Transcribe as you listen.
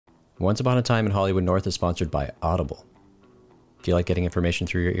Once Upon a Time in Hollywood North is sponsored by Audible. Feel like getting information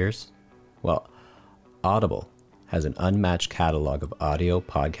through your ears? Well, Audible has an unmatched catalog of audio,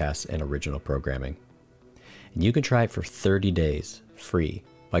 podcasts, and original programming. And you can try it for 30 days free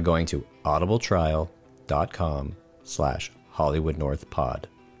by going to audibletrial.com/HollywoodNorthPod.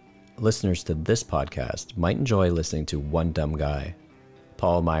 Listeners to this podcast might enjoy listening to One Dumb Guy,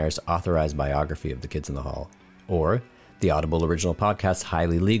 Paul Meyer's authorized biography of the Kids in the Hall, or the Audible original podcast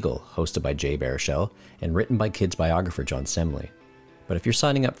Highly Legal, hosted by Jay Baruchel and written by kids biographer John Semley. But if you're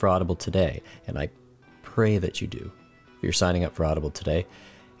signing up for Audible today, and I pray that you do, if you're signing up for Audible today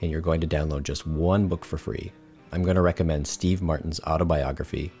and you're going to download just one book for free, I'm going to recommend Steve Martin's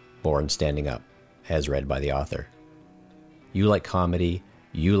autobiography, Born Standing Up, as read by the author. You like comedy,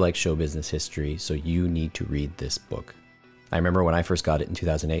 you like show business history, so you need to read this book. I remember when I first got it in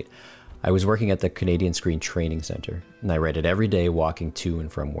 2008, I was working at the Canadian Screen Training Center, and I read it every day walking to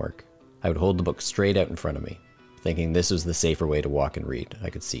and from work. I would hold the book straight out in front of me, thinking this was the safer way to walk and read.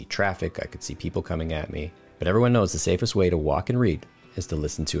 I could see traffic, I could see people coming at me, but everyone knows the safest way to walk and read is to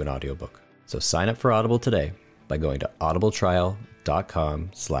listen to an audiobook. So sign up for Audible today by going to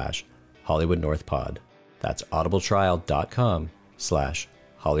audibletrial.com/HollywoodNorthPod. That's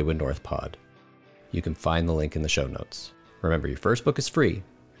audibletrial.com/HollywoodNorthPod. You can find the link in the show notes. Remember, your first book is free,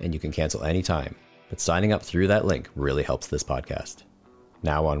 and you can cancel anytime, but signing up through that link really helps this podcast.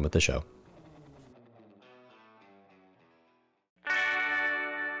 Now on with the show.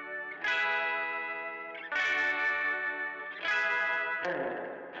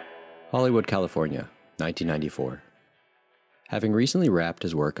 Hollywood, California, 1994. Having recently wrapped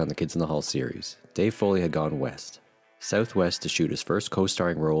his work on the Kids in the Hall series, Dave Foley had gone west, southwest, to shoot his first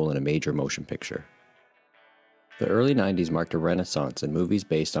co-starring role in a major motion picture. The early 90s marked a renaissance in movies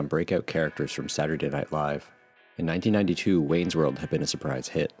based on breakout characters from Saturday Night Live. In 1992, Wayne's World had been a surprise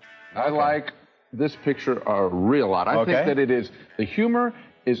hit. I like this picture a real lot. I think that the humor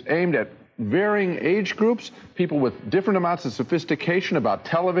is aimed at varying age groups, people with different amounts of sophistication about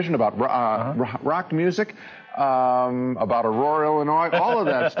television, about rock music, about Aurora, Illinois, all of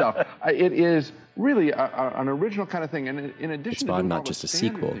that stuff. It is really an original kind of thing. And in addition, it spawned not just a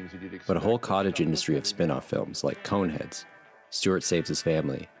sequel, but a whole cottage industry of spin-off films like Coneheads, Stuart Saves His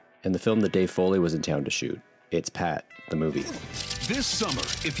Family, and the film that Dave Foley was in town to shoot, It's Pat, the movie. This summer,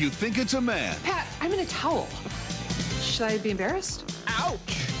 if you think it's a man... Pat, I'm in a towel. Should I be embarrassed?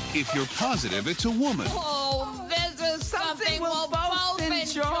 Ouch! If you're positive it's a woman... Oh, this is something we'll both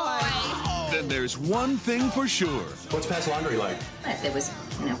enjoy. Then there's one thing for sure. What's Pat's laundry like? It was,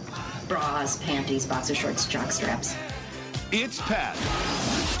 bras, panties, boxer shorts, jock straps. It's Pat,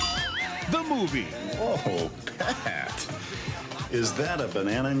 the movie. Whoa, Pat. Is that a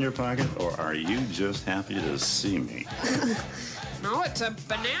banana in your pocket, or are you just happy to see me? No, it's a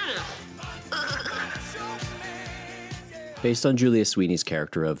banana. Based on Julia Sweeney's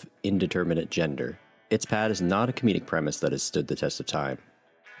character of indeterminate gender, It's Pat is not a comedic premise that has stood the test of time.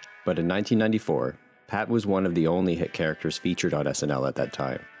 But in 1994, Pat was one of the only hit characters featured on SNL at that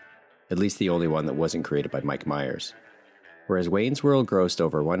time, at least the only one that wasn't created by Mike Myers. Whereas Wayne's World grossed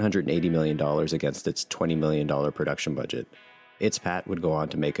over $180 million against its $20 million production budget, It's Pat would go on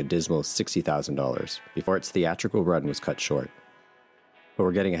to make a dismal $60,000 before its theatrical run was cut short. But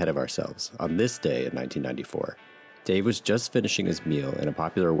we're getting ahead of ourselves. On this day in 1994, Dave was just finishing his meal in a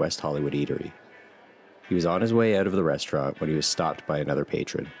popular West Hollywood eatery. He was on his way out of the restaurant when he was stopped by another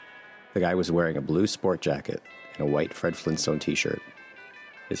patron. The guy was wearing a blue sport jacket and a white Fred Flintstone t-shirt.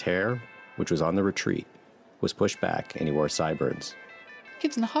 His hair, which was on the retreat, was pushed back and he wore sideburns.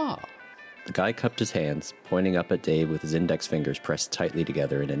 Kids in the Hall. The guy cupped his hands, pointing up at Dave with his index fingers pressed tightly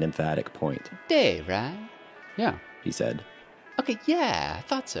together in an emphatic point. Dave, right? Yeah. He said. Okay, yeah, I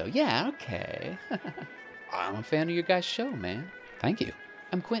thought so. Yeah, okay. I'm a fan of your guys' show, man. Thank you.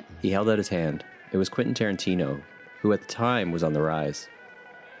 I'm Quentin. He held out his hand. It was Quentin Tarantino, who at the time was on the rise.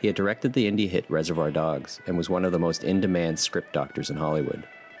 He had directed the indie hit Reservoir Dogs and was one of the most in-demand script doctors in Hollywood,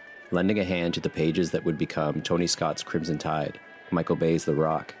 lending a hand to the pages that would become Tony Scott's Crimson Tide, Michael Bay's The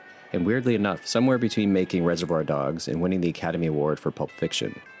Rock, and weirdly enough, somewhere between making Reservoir Dogs and winning the Academy Award for Pulp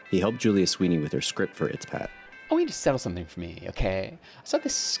Fiction, he helped Julia Sweeney with her script for It's Pat. I want you to settle something for me, okay? I saw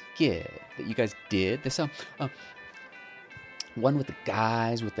this skit that you guys did. This one with the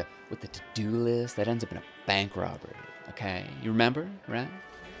guys with the to-do list that ends up in a bank robbery. Okay, you remember, right?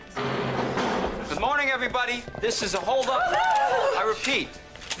 Good morning, everybody. This is a holdup. I repeat,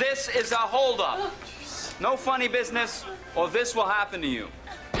 this is a holdup. No funny business, or this will happen to you.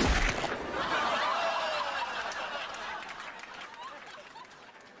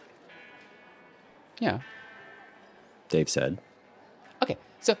 Yeah. Dave said. Okay,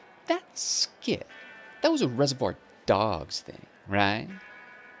 so that skit, that was a Reservoir Dogs thing, right?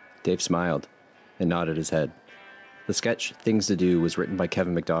 Dave smiled and nodded his head. The sketch Things to Do was written by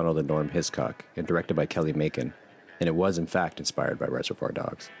Kevin McDonald and Norm Hiscock and directed by Kelly Macon, and it was in fact inspired by Reservoir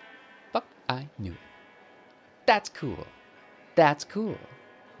Dogs. Fuck, I knew it. That's cool. That's cool.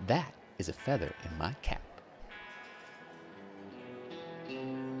 That is a feather in my cap.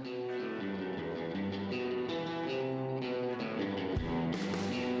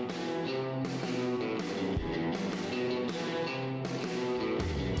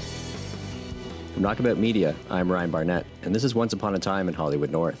 From Knockabout Media, I'm Ryan Barnett, and this is Once Upon a Time in Hollywood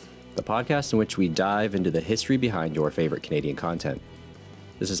North, the podcast in which we dive into the history behind your favorite Canadian content.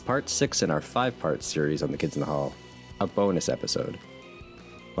 This is part 6 in our 5-part series on The Kids in the Hall, a bonus episode.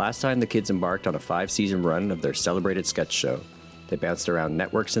 Last time the kids embarked on a 5-season run of their celebrated sketch show. They bounced around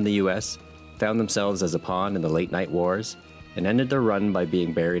networks in the US, found themselves as a pawn in the late-night wars, and ended their run by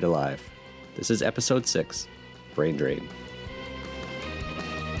being buried alive. This is episode 6, Brain Drain.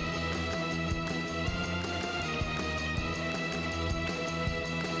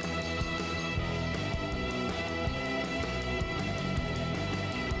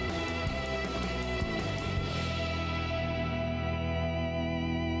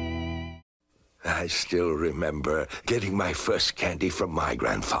 I still remember getting my first candy from my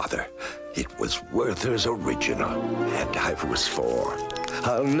grandfather. It was Werther's Original, and I was 4.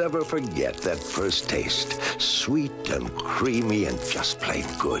 I'll never forget that first taste. Sweet and creamy and just plain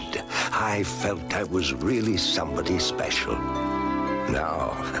good. I felt I was really somebody special.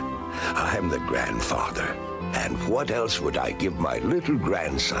 Now, I'm the grandfather. And what else would I give my little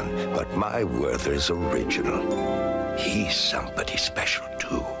grandson but my Werther's Original? He's somebody special,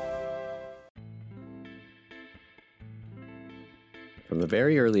 too. From the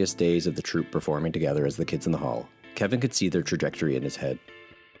very earliest days of the troupe performing together as the Kids in the Hall, Kevin could see their trajectory in his head.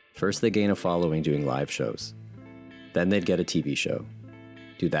 First, they gain a following doing live shows. Then they'd get a TV show.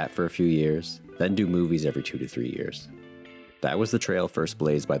 Do that for a few years, then do movies every 2 to 3 years. That was the trail first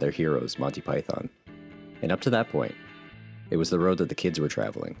blazed by their heroes, Monty Python. And up to that point, it was the road that the kids were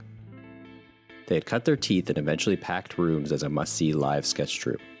traveling. They had cut their teeth and eventually packed rooms as a must-see live sketch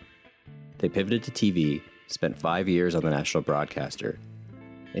troupe. They pivoted to TV, spent 5 years on the national broadcaster,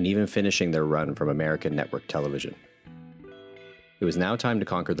 and even finishing their run from American network television. It was now time to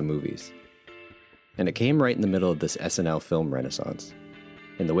conquer the movies. And it came right in the middle of this SNL film renaissance.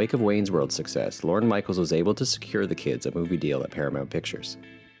 In the wake of Wayne's World's success, Lorne Michaels was able to secure the kids a movie deal at Paramount Pictures.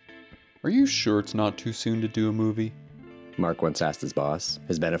 Are you sure it's not too soon to do a movie? Mark once asked his boss,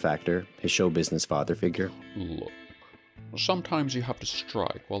 his benefactor, his show business father figure. Look, sometimes you have to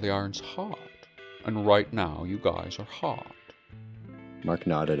strike while the iron's hot. And right now, you guys are hot. Mark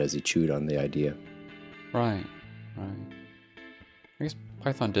nodded as he chewed on the idea. Right. I guess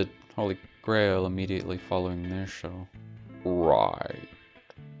Python did Holy Grail immediately following their show. Right.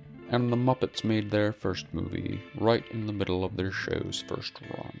 And the Muppets made their first movie right in the middle of their show's first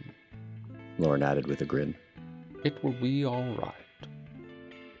run. Lorne added with a grin. It will be all right.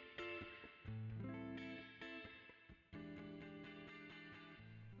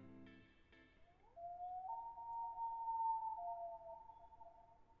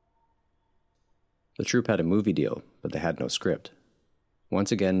 The troupe had a movie deal, but they had no script.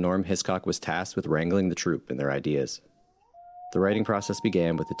 Once again, Norm Hiscock was tasked with wrangling the troupe and their ideas. The writing process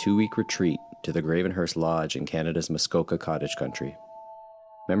began with a 2-week retreat to the Gravenhurst Lodge in Canada's Muskoka cottage country.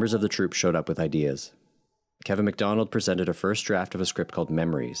 Members of the troupe showed up with ideas. Kevin McDonald presented a first draft of a script called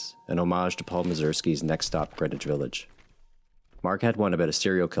Memories, an homage to Paul Mazursky's Next Stop, Greenwich Village. Mark had one about a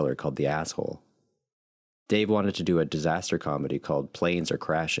serial killer called The Asshole. Dave wanted to do a disaster comedy called Planes Are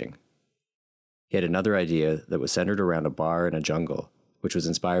Crashing. He had another idea that was centered around a bar in a jungle, which was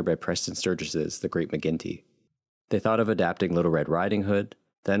inspired by Preston Sturges's The Great McGinty. They thought of adapting Little Red Riding Hood,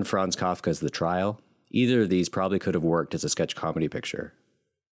 then Franz Kafka's The Trial. Either of these probably could have worked as a sketch comedy picture.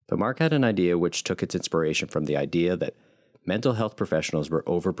 But Mark had an idea which took its inspiration from the idea that mental health professionals were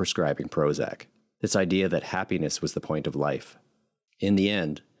overprescribing Prozac. This idea that happiness was the point of life. In the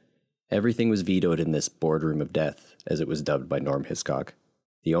end, everything was vetoed in this boardroom of death, as it was dubbed by Norm Hiscock.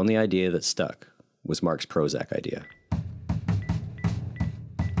 The only idea that stuck was Mark's Prozac idea.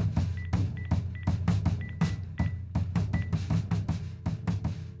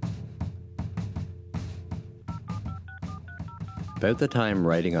 About the time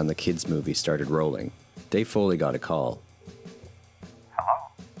writing on the kids' movie started rolling, Dave Foley got a call.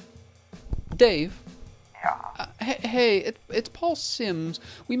 Hello? Dave? Yeah? Hey, it's Paul Sims.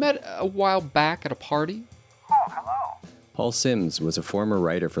 We met a while back at a party. Oh, hello. Paul Sims was a former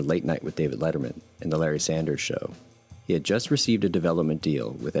writer for Late Night with David Letterman and The Larry Sanders Show. He had just received a development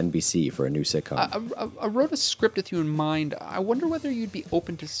deal with NBC for a new sitcom. I wrote a script with you in mind. I wonder whether you'd be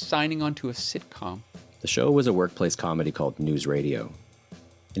open to signing on to a sitcom. The show was a workplace comedy called News Radio.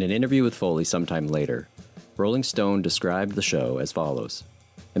 In an interview with Foley sometime later, Rolling Stone described the show as follows.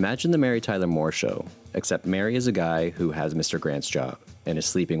 Imagine the Mary Tyler Moore Show, except Mary is a guy who has Mr. Grant's job and is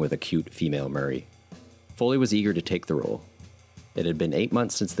sleeping with a cute female Murray. Foley was eager to take the role. It had been 8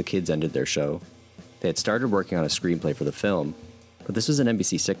 months since the kids ended their show. They had started working on a screenplay for the film, but this was an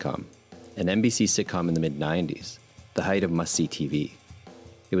NBC sitcom. An NBC sitcom in the mid-90s, the height of must-see TV.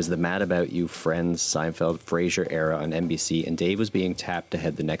 It was the Mad About You, Friends, Seinfeld, Frasier era on NBC, and Dave was being tapped to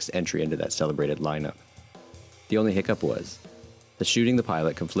head the next entry into that celebrated lineup. The only hiccup was that shooting the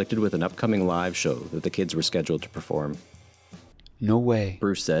pilot conflicted with an upcoming live show that the kids were scheduled to perform. No way,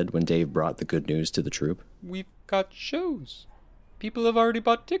 Bruce said when Dave brought the good news to the troupe. We've got shows. People have already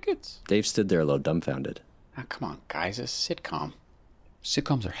bought tickets. Dave stood there a little dumbfounded. Ah, come on, guys, a sitcom.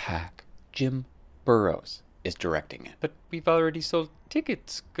 Sitcoms are hack. Jim Burrows is directing it. But we've already sold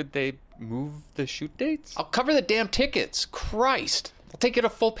tickets. Could they move the shoot dates? I'll cover the damn tickets. Christ. I'll take you to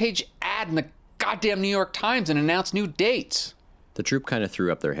a full-page ad in the goddamn New York Times and announce new dates. The troupe kind of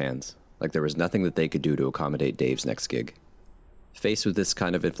threw up their hands, like there was nothing that they could do to accommodate Dave's next gig. Faced with this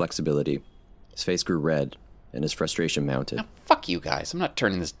kind of inflexibility, his face grew red, and his frustration mounted. Now, fuck you guys. I'm not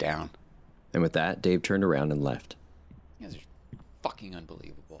turning this down. And with that, Dave turned around and left. You guys are fucking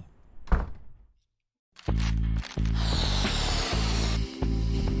unbelievable.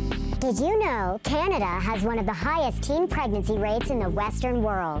 Did you know Canada has one of the highest teen pregnancy rates in the Western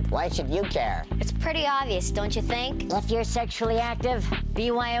world? Why should you care? It's pretty obvious, don't you think? If you're sexually active,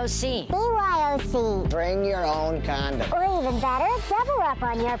 BYOC. BYOC. Bring your own condom. Or even better, double up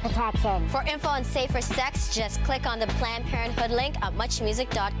on your protection. For info on safer sex, just click on the Planned Parenthood link at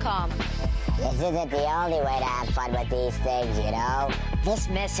muchmusic.com. This isn't the only way to have fun with these things, you know? This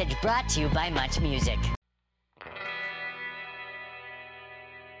message brought to you by Much Music.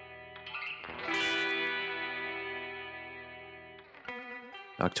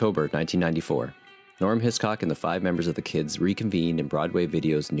 October 1994. Norm Hiscock and the 5 members of the Kids reconvened in Broadway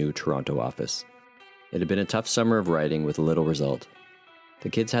Video's new Toronto office. It had been a tough summer of writing with little result.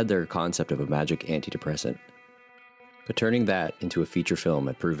 The Kids had their concept of a magic antidepressant. But turning that into a feature film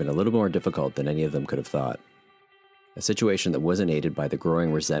had proven a little more difficult than any of them could have thought. A situation that wasn't aided by the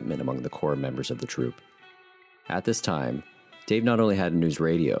growing resentment among the core members of the troupe. At this time, Dave not only had a news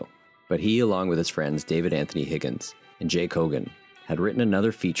radio, but he, along with his friends David Anthony Higgins and Jay Kogan, had written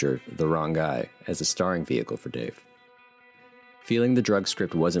another feature, The Wrong Guy, as a starring vehicle for Dave. Feeling the drug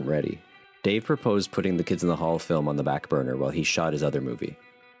script wasn't ready, Dave proposed putting the Kids in the Hall film on the back burner while he shot his other movie.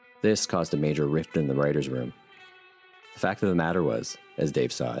 This caused a major rift in the writer's room. The fact of the matter was, as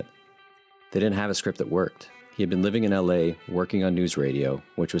Dave saw it, they didn't have a script that worked. He had been living in LA, working on news radio,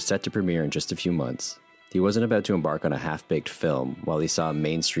 which was set to premiere in just a few months. He wasn't about to embark on a half-baked film while he saw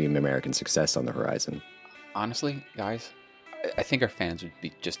mainstream American success on the horizon. Honestly, guys, I think our fans would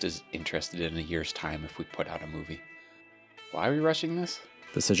be just as interested in a year's time if we put out a movie. Why are we rushing this?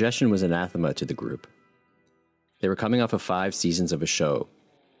 The suggestion was anathema to the group. They were coming off of 5 seasons of a show,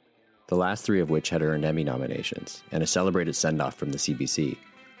 the last 3 of which had earned Emmy nominations, and a celebrated send-off from the CBC.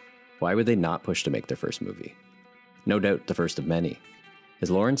 Why would they not push to make their first movie? No doubt the first of many.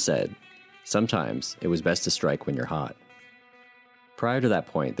 As Lawrence said, sometimes it was best to strike when you're hot. Prior to that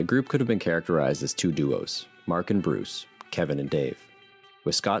point, the group could have been characterized as 2 duos, Mark and Bruce, Kevin and Dave,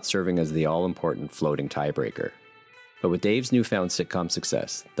 with Scott serving as the all-important floating tiebreaker. But with Dave's newfound sitcom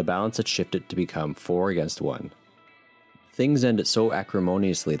success, the balance had shifted to become 4 against 1. Things ended so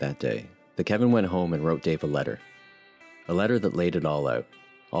acrimoniously that day that Kevin went home and wrote Dave a letter that laid it all out,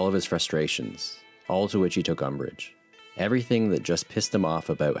 all of his frustrations, all to which he took umbrage, everything that just pissed him off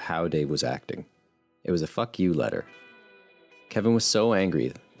about how Dave was acting. It was a fuck you letter. Kevin was so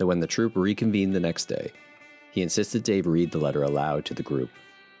angry that when the troupe reconvened the next day, he insisted Dave read the letter aloud to the group.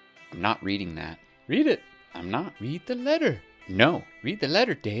 I'm not reading that. Read it. I'm not. Read the letter. No. Read the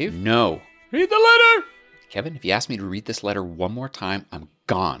letter, Dave. No. Read the letter! Kevin, if you ask me to read this letter one more time, I'm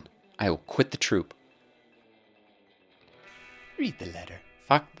gone. I will quit the troupe. Read the letter.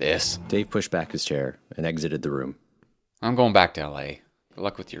 Fuck this. Dave pushed back his chair and exited the room. I'm going back to LA. Good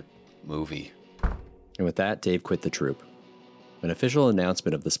luck with your movie. And with that, Dave quit the troupe. An official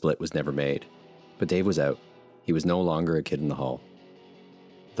announcement of the split was never made, but Dave was out. He was no longer a kid in the hall.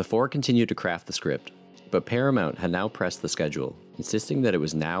 The 4 continued to craft the script, but Paramount had now pressed the schedule, insisting that it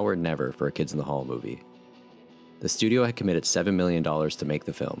was now or never for a Kids in the Hall movie. The studio had committed $7 million to make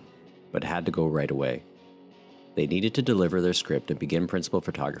the film, but had to go right away. They needed to deliver their script and begin principal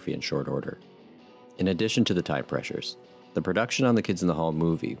photography in short order. In addition to the time pressures, the production on the Kids in the Hall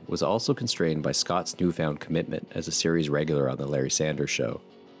movie was also constrained by Scott's newfound commitment as a series regular on The Larry Sanders Show,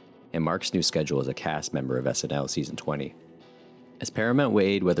 and Mark's new schedule as a cast member of SNL Season 20. As Paramount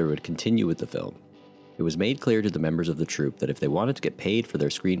weighed whether it would continue with the film, it was made clear to the members of the troupe that if they wanted to get paid for their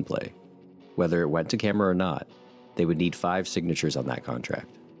screenplay, whether it went to camera or not, they would need 5 signatures on that contract.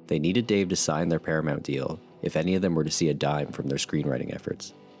 They needed Dave to sign their Paramount deal if any of them were to see a dime from their screenwriting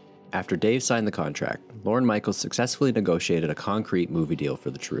efforts. After Dave signed the contract, Lorne Michaels successfully negotiated a concrete movie deal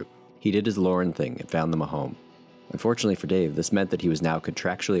for the troupe. He did his Lorne thing and found them a home. Unfortunately for Dave, this meant that he was now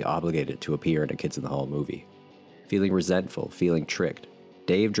contractually obligated to appear in a Kids in the Hall movie. Feeling resentful, feeling tricked,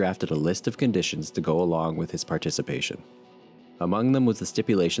 Dave drafted a list of conditions to go along with his participation. Among them was the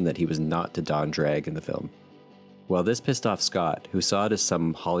stipulation that he was not to don drag in the film. While this pissed off Scott, who saw it as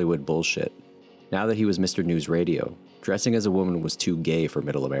some Hollywood bullshit, now that he was Mr. News Radio, dressing as a woman was too gay for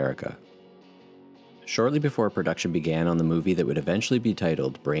Middle America. Shortly before production began on the movie that would eventually be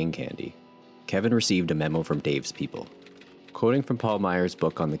titled Brain Candy, Kevin received a memo from Dave's people. Quoting from Paul Meyer's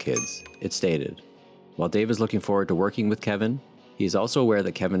book on the kids, it stated, "While Dave is looking forward to working with Kevin, he is also aware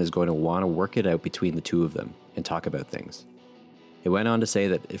that Kevin is going to want to work it out between the two of them and talk about things." It went on to say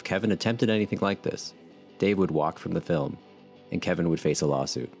that if Kevin attempted anything like this, Dave would walk from the film, and Kevin would face a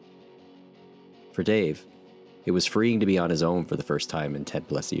lawsuit. For Dave, it was freeing to be on his own for the first time in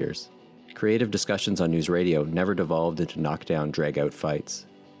 10+ years. Creative discussions on news radio never devolved into knockdown, drag-out fights.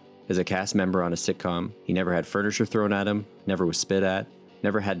 As a cast member on a sitcom, he never had furniture thrown at him, never was spit at,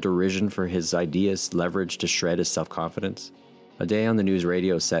 never had derision for his ideas leveraged to shred his self-confidence. A day on the news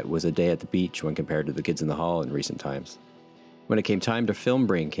radio set was a day at the beach when compared to the Kids in the Hall in recent times. When it came time to film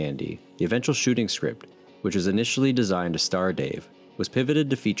Brain Candy, the eventual shooting script, which was initially designed to star Dave, was pivoted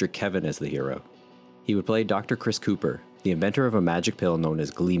to feature Kevin as the hero. He would play Dr. Chris Cooper, the inventor of a magic pill known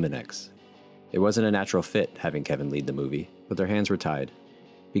as Gleamanex. It wasn't a natural fit having Kevin lead the movie, but their hands were tied.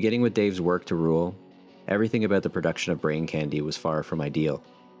 Beginning with Dave's work to rule, everything about the production of Brain Candy was far from ideal.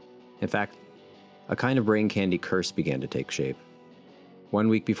 In fact, a kind of Brain Candy curse began to take shape. 1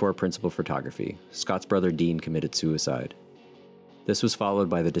 week before principal photography, Scott's brother Dean committed suicide. This was followed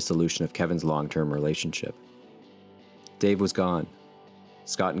by the dissolution of Kevin's long-term relationship. Dave was gone.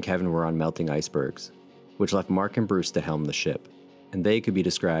 Scott and Kevin were on melting icebergs, which left Mark and Bruce to helm the ship, and they could be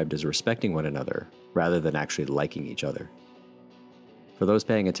described as respecting one another rather than actually liking each other. For those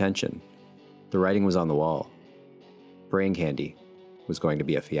paying attention, the writing was on the wall. Brain Candy was going to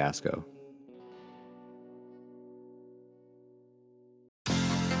be a fiasco.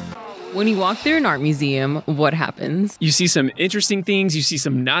 When you walk through an art museum, what happens? You see some interesting things, you see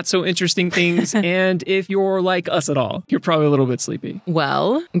some not so interesting things, and if you're like us at all, you're probably a little bit sleepy.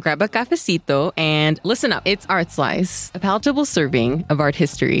 Well, grab a cafecito and listen up. It's Art Slice, a palatable serving of art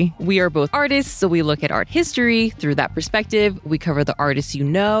history. We are both artists, so we look at art history through that perspective. We cover the artists you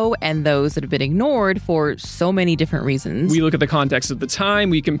know and those that have been ignored for so many different reasons. We look at the context of the time,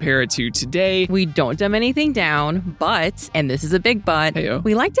 we compare it to today. We don't dumb anything down, but, and this is a big but,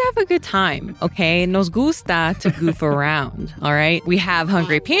 we like to have a good time, okay? Nos gusta to goof around, all right? We have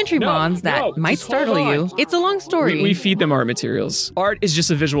hungry pantry bonds that might startle you. It's a long story. We feed them art materials. Art is just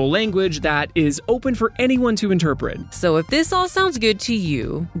a visual language that is open for anyone to interpret. So if this all sounds good to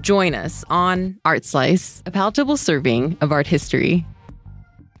you, join us on Art Slice, a palatable serving of art history.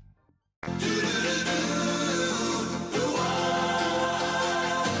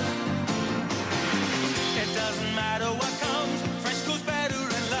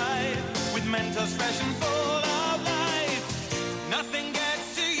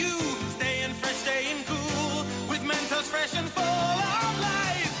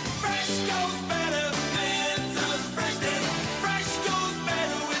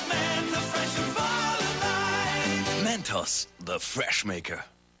 Mentos, the fresh maker.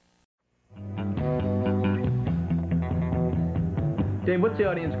 Dave, what's the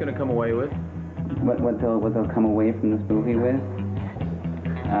audience going to come away with? What they'll come away from this movie with?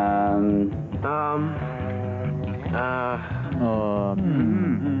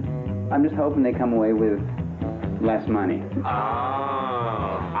 I'm just hoping they come away with less money.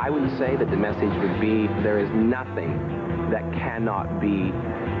 I would say that the message would be there is nothing that cannot be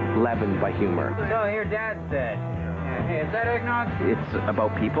leavened by humor. So your dad said, hey, is that eggnog? It's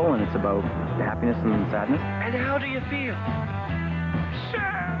about people and it's about happiness and sadness. And how do you feel?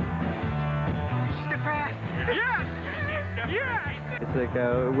 Sure. Depressed. Yes. Yes. It's like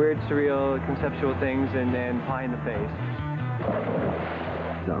weird, surreal, conceptual things and then pie in the face.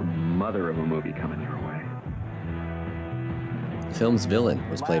 The mother of a movie coming your way. The film's villain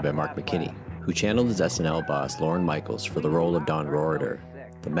was played by Mark McKinney, who channeled his SNL boss Lorne Michaels for the role of Don Rohreder,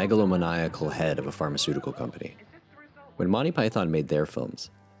 the megalomaniacal head of a pharmaceutical company. When Monty Python made their films,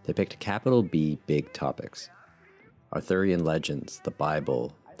 they picked capital B big topics. Arthurian legends, the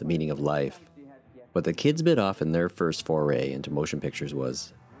Bible, the meaning of life. What the kids bit off in their first foray into motion pictures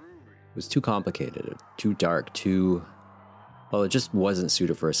was too complicated, too dark, well, it just wasn't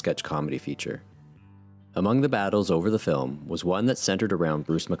suited for a sketch comedy feature. Among the battles over the film was one that centered around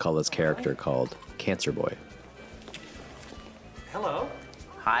Bruce McCullough's character called Cancer Boy. Hello.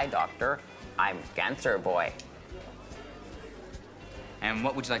 Hi, Doctor. I'm Cancer Boy. And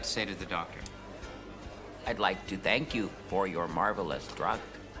what would you like to say to the doctor? I'd like to thank you for your marvelous drug.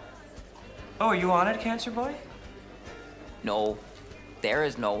 Oh, are you on it, Cancer Boy? No, there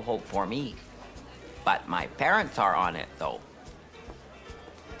is no hope for me. But my parents are on it, though.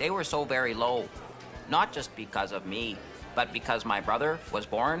 They were so very low, not just because of me, but because my brother was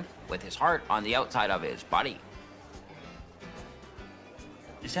born with his heart on the outside of his body.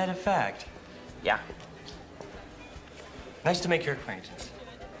 Is that a fact? Yeah. Nice to make your acquaintance.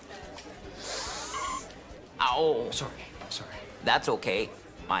 Ow. Sorry. That's okay.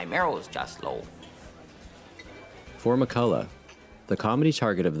 My marrow's just low. For McCullough, the comedy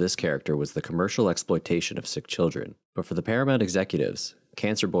target of this character was the commercial exploitation of sick children, but for the Paramount executives,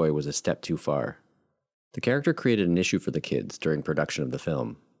 Cancer Boy was a step too far. The character created an issue for the kids during production of the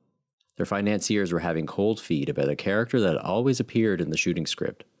film. Their financiers were having cold feet about a character that had always appeared in the shooting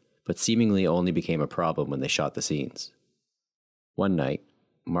script, but seemingly only became a problem when they shot the scenes. One night,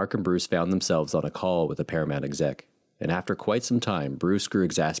 Mark and Bruce found themselves on a call with a Paramount exec, and after quite some time, Bruce grew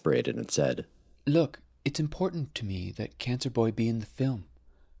exasperated and said, "Look, it's important to me that Cancer Boy be in the film.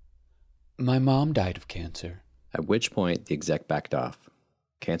 My mom died of cancer." At which point, the exec backed off.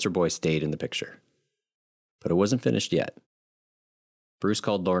 Cancer Boy stayed in the picture. But it wasn't finished yet. Bruce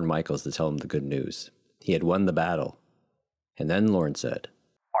called Lorne Michaels to tell him the good news. He had won the battle. And then Lorne said,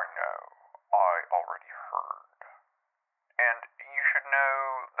 "I know. I already heard. And you should know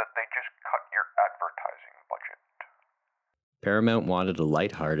that they just cut your advertising budget." Paramount wanted a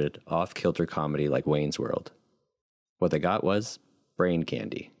light-hearted, off-kilter comedy like Wayne's World. What they got was Brain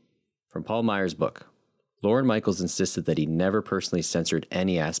Candy. From Paul Meyer's book, Lorne Michaels insisted that he never personally censored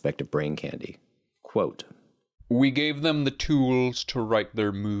any aspect of Brain Candy. Quote, "We gave them the tools to write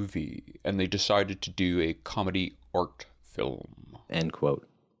their movie, and they decided to do a comedy art film." End quote.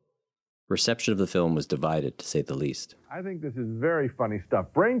 Reception of the film was divided, to say the least. I think this is very funny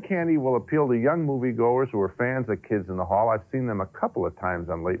stuff. Brain Candy will appeal to young moviegoers who are fans of Kids in the Hall. I've seen them a couple of times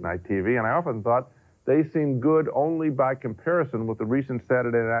on late night TV, and I often thought they seemed good only by comparison with the recent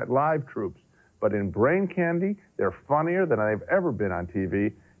Saturday Night Live troops. But in Brain Candy, they're funnier than they've ever been on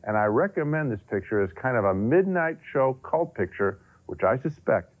TV, and I recommend this picture as kind of a midnight show cult picture, which I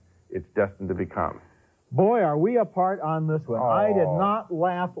suspect it's destined to become. Boy, are we apart on this one. I did not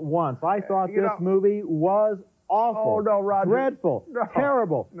laugh once. I thought this movie was awful, Roger. dreadful,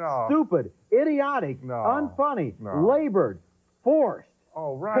 terrible, stupid, idiotic, unfunny, labored, forced,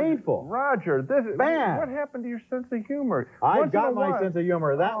 painful, Roger, this is bad. What happened to your sense of humor? I got my sense of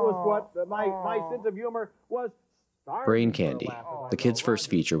humor. That was what my sense of humor was. Brain Candy, the kids' first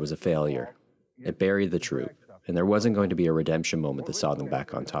feature, was a failure. It buried the troupe, and there wasn't going to be a redemption moment that saw them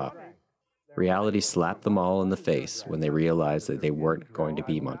back on top. Reality slapped them all in the face when they realized that they weren't going to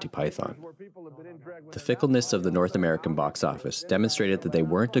be Monty Python. The fickleness of the North American box office demonstrated that they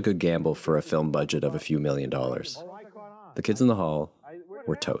weren't a good gamble for a film budget of a few $1 million. The Kids in the Hall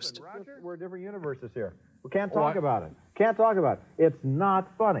were toast. We're different universes here. We can't talk about it. Can't talk about it. It's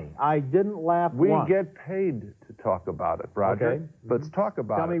not funny. I didn't laugh once. We get paid to talk about it, Roger. Okay. Let's talk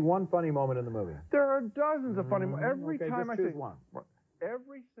about it. Tell me one funny moment in the movie. There are dozens of funny moments. Every time I choose say one.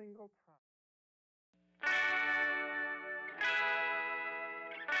 Every single time.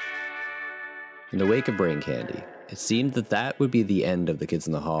 In the wake of Brain Candy, it seemed that would be the end of the Kids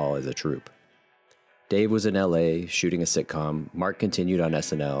in the Hall as a troupe. Dave was in LA shooting a sitcom. Mark continued on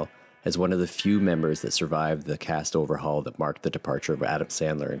SNL as one of the few members that survived the cast overhaul that marked the departure of Adam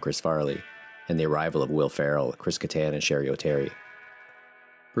Sandler and Chris Farley, and the arrival of Will Ferrell, Chris Kattan, and Sherry O'Terry.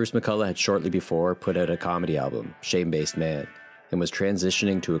 Bruce McCullough had shortly before put out a comedy album, Shame-Based Man, and was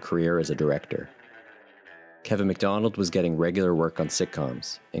transitioning to a career as a director. Kevin McDonald was getting regular work on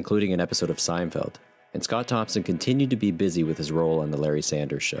sitcoms, including an episode of Seinfeld, and Scott Thompson continued to be busy with his role on The Larry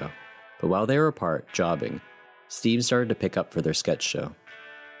Sanders Show. But while they were apart, jobbing, steam started to pick up for their sketch show.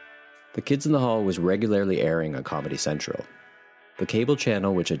 The Kids in the Hall was regularly airing on Comedy Central. The cable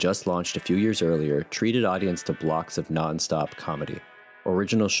channel, which had just launched a few years earlier, treated audience to blocks of non-stop comedy,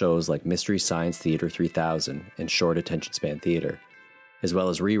 original shows like Mystery Science Theater 3000 and Short Attention Span Theater, as well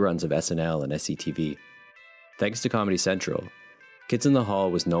as reruns of SNL and SCTV. Thanks to Comedy Central, Kids in the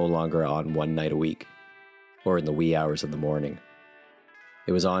Hall was no longer on one night a week, or in the wee hours of the morning.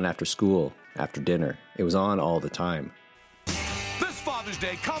 It was on after school, after dinner. It was on all the time. This Father's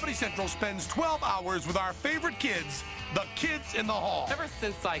Day, Comedy Central spends 12 hours with our favorite kids, the Kids in the Hall. Ever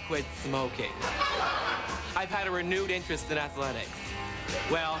since I quit smoking, I've had a renewed interest in athletics.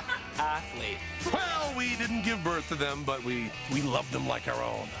 Well, athletes. Well, we didn't give birth to them, but we love them like our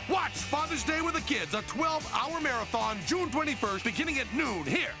own. Watch Father's Day with the Kids, a 12-hour marathon, June 21st, beginning at noon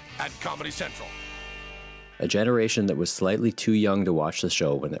here at Comedy Central. A generation that was slightly too young to watch the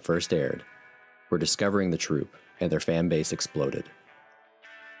show when it first aired were discovering the troupe, and their fan base exploded.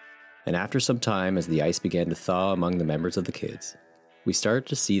 And after some time, as the ice began to thaw among the members of the Kids, we started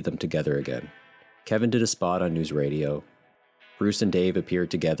to see them together again. Kevin did a spot on News Radio. Bruce and Dave appeared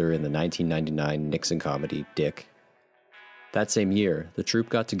together in the 1999 Nixon comedy, Dick. That same year, the troupe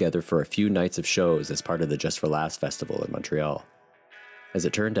got together for a few nights of shows as part of the Just for Laughs festival in Montreal. As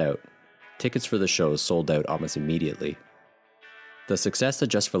it turned out, tickets for the shows sold out almost immediately. The success of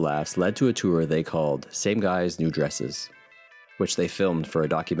Just for Laughs led to a tour they called Same Guys, New Dresses, which they filmed for a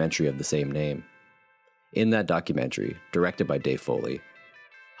documentary of the same name. In that documentary, directed by Dave Foley,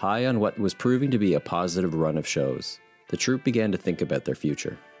 high on what was proving to be a positive run of shows, the troupe began to think about their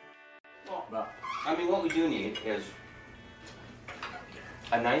future. Well, I mean, what we do need is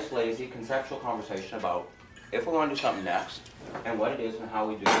a nice, lazy, conceptual conversation about if we want to do something next, and what it is and how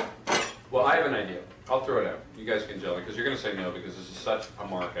we do it. Well, I have an idea. I'll throw it out. You guys can gel it, because you're going to say no, because this is such a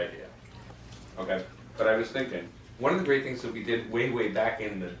Mark idea. Okay? But I was thinking, one of the great things that we did way, way back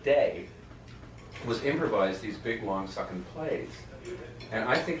in the day was improvise these big, long, sucking plays. And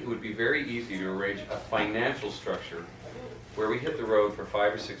I think it would be very easy to arrange a financial structure where we hit the road for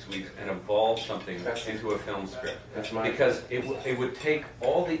 5 or 6 weeks and evolve something into a film script. Because it would take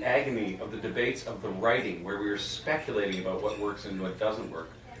all the agony of the debates of the writing, where we were speculating about what works and what doesn't work.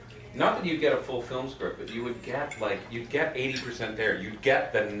 Not that you'd get a full film script, but you would get, you'd get 80% there. You'd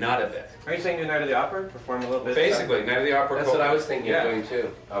get the nut of it. Are you saying do Night of the Opera? Perform a little bit? Basically, Night of the Opera. That's what I was thinking of doing too.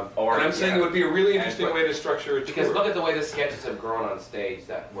 And I'm saying it would be a really interesting way to structure it. Because look at the way the sketches have grown on stage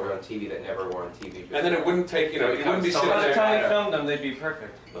that were on TV that never were on TV before. And then it wouldn't take, you wouldn't be sitting there. By the time we filmed them, they'd be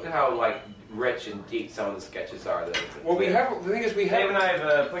perfect. Look at how, rich and deep some of the sketches are. Well, the thing is we have... Dave and I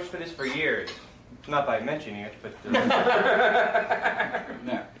have pushed for this for years. Not by mentioning it, but...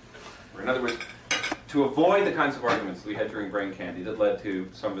 No. In other words, to avoid the kinds of arguments we had during Brain Candy that led to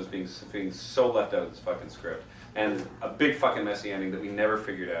some of us being so left out of this fucking script, and a big fucking messy ending that we never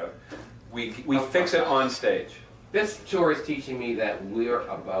figured out, we fix it on stage. This tour is teaching me that we're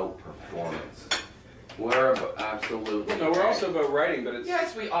about performance. We're about, absolutely. No, we're also about writing, but it's...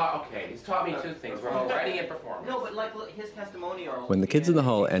 Yes, we are. Okay, he's taught me two things. We're about writing and performance. No, but look, his testimonial... When the Kids in the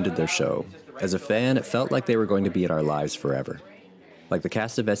Hall ended their show, as a fan, it felt like they were going to be in our lives forever. Like the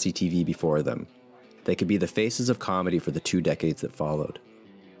cast of SCTV before them, they could be the faces of comedy for the 2 decades that followed.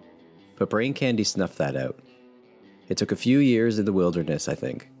 But Brain Candy snuffed that out. It took a few years in the wilderness, I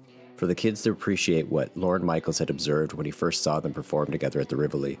think, for the kids to appreciate what Lorne Michaels had observed when he first saw them perform together at the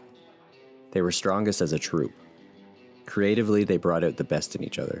Rivoli. They were strongest as a troupe. Creatively, they brought out the best in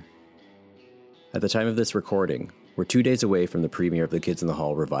each other. At the time of this recording, we're 2 days away from the premiere of the Kids in the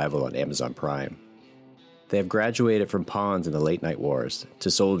Hall revival on Amazon Prime. They have graduated from pawns in the late-night wars to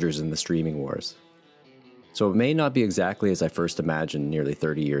soldiers in the streaming wars. So it may not be exactly as I first imagined nearly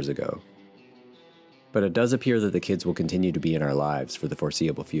 30 years ago. But it does appear that the kids will continue to be in our lives for the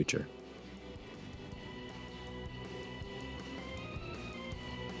foreseeable future.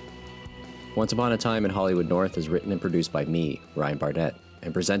 Once Upon a Time in Hollywood North is written and produced by me, Ryan Barnett,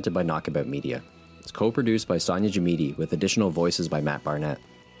 and presented by Knockabout Media. It's co-produced by Sonia Jamidi with additional voices by Matt Barnett.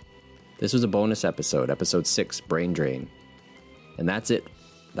 This was a bonus episode, episode 6, Brain Drain. And that's it.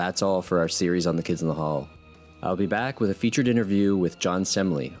 That's all for our series on the Kids in the Hall. I'll be back with a featured interview with John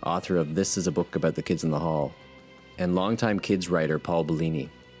Semley, author of This Is a Book About the Kids in the Hall, and longtime kids writer Paul Bellini.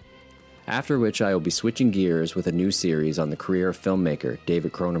 After which I will be switching gears with a new series on the career of filmmaker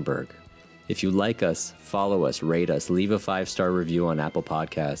David Cronenberg. If you like us, follow us, rate us, leave a 5-star review on Apple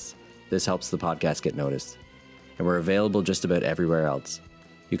Podcasts. This helps the podcast get noticed. And we're available just about everywhere else.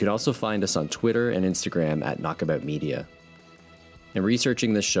 You can also find us on Twitter and Instagram at Knockabout Media. In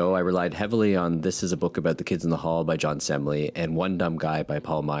researching this show, I relied heavily on This Is a Book About the Kids in the Hall by John Semley and One Dumb Guy by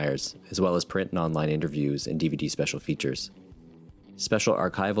Paul Myers, as well as print and online interviews and DVD special features. Special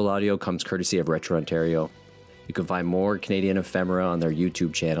archival audio comes courtesy of Retro Ontario. You can find more Canadian ephemera on their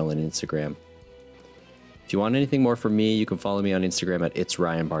YouTube channel and Instagram. If you want anything more from me, you can follow me on Instagram at It's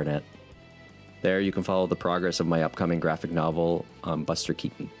Ryan Barnett. There you can follow the progress of my upcoming graphic novel, Buster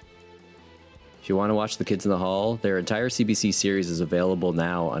Keaton. If you want to watch The Kids in the Hall, their entire CBC series is available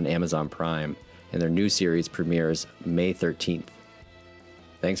now on Amazon Prime, and their new series premieres May 13th.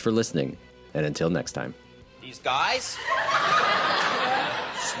 Thanks for listening, and until next time. These guys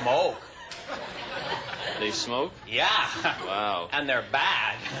smoke. They smoke? Yeah. Wow. And they're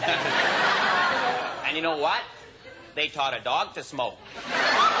bad. And you know what? They taught a dog to smoke.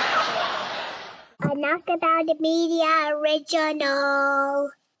 A Knockabout Media original.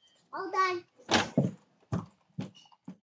 Hold on.